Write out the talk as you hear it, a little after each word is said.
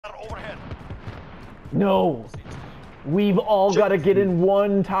No. We've all got to get in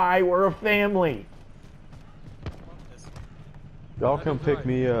one tie. We're a family. Y'all come pick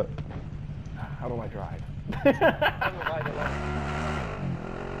me up. How do I drive?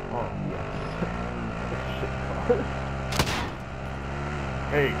 Oh, yes.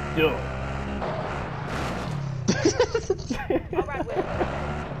 Hey, Dylan.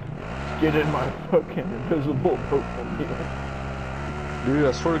 Get in my fucking invisible purple meal. Dude,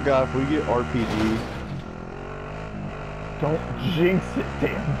 I swear to God, if we get RPG... Don't jinx it,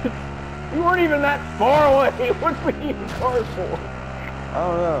 damn it. You weren't even that far away. What do we need a car for? I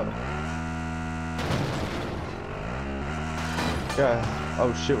don't know. Yeah.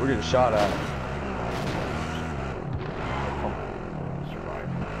 Oh shit, we're getting shot at.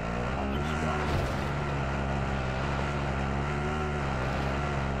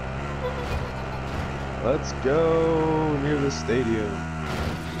 Let's go near the stadium.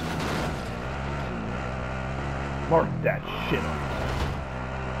 Mark that shit up.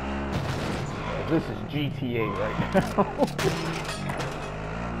 This is GTA right now.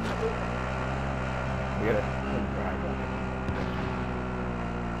 We gotta drive up.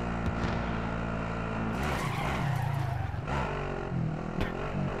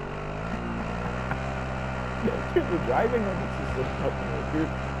 Dude, the driving on this is so fucking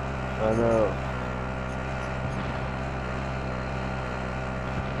weird. I know.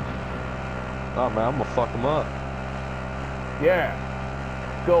 Oh man, I'm gonna fuck him up. Yeah.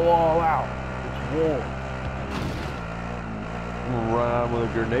 Go all out. It's war. I'm gonna run out with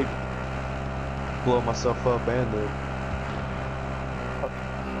a grenade. Blow myself up and the...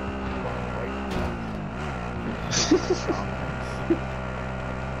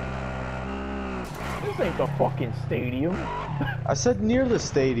 This ain't the fucking stadium. I said near the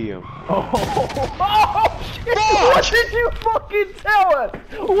stadium. Oh, shit! What did you fucking tell us?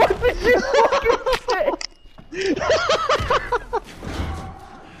 What did you fucking say?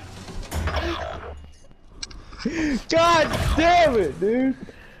 God damn it, dude!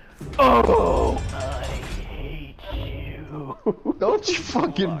 Oh, I hate you. Don't you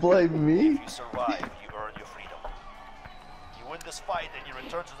fucking blame me. If you survive, you earn your freedom. You win this fight and you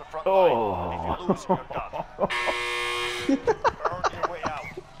return to the front Oh. line. If you lose, you're done. Earn your way out.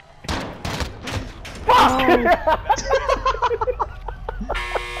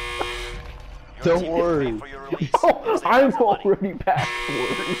 Don't worry. For your release. Oh, I'm already past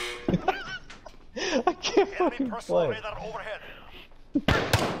worries. I can't Enemy fucking personal play. radar overhead.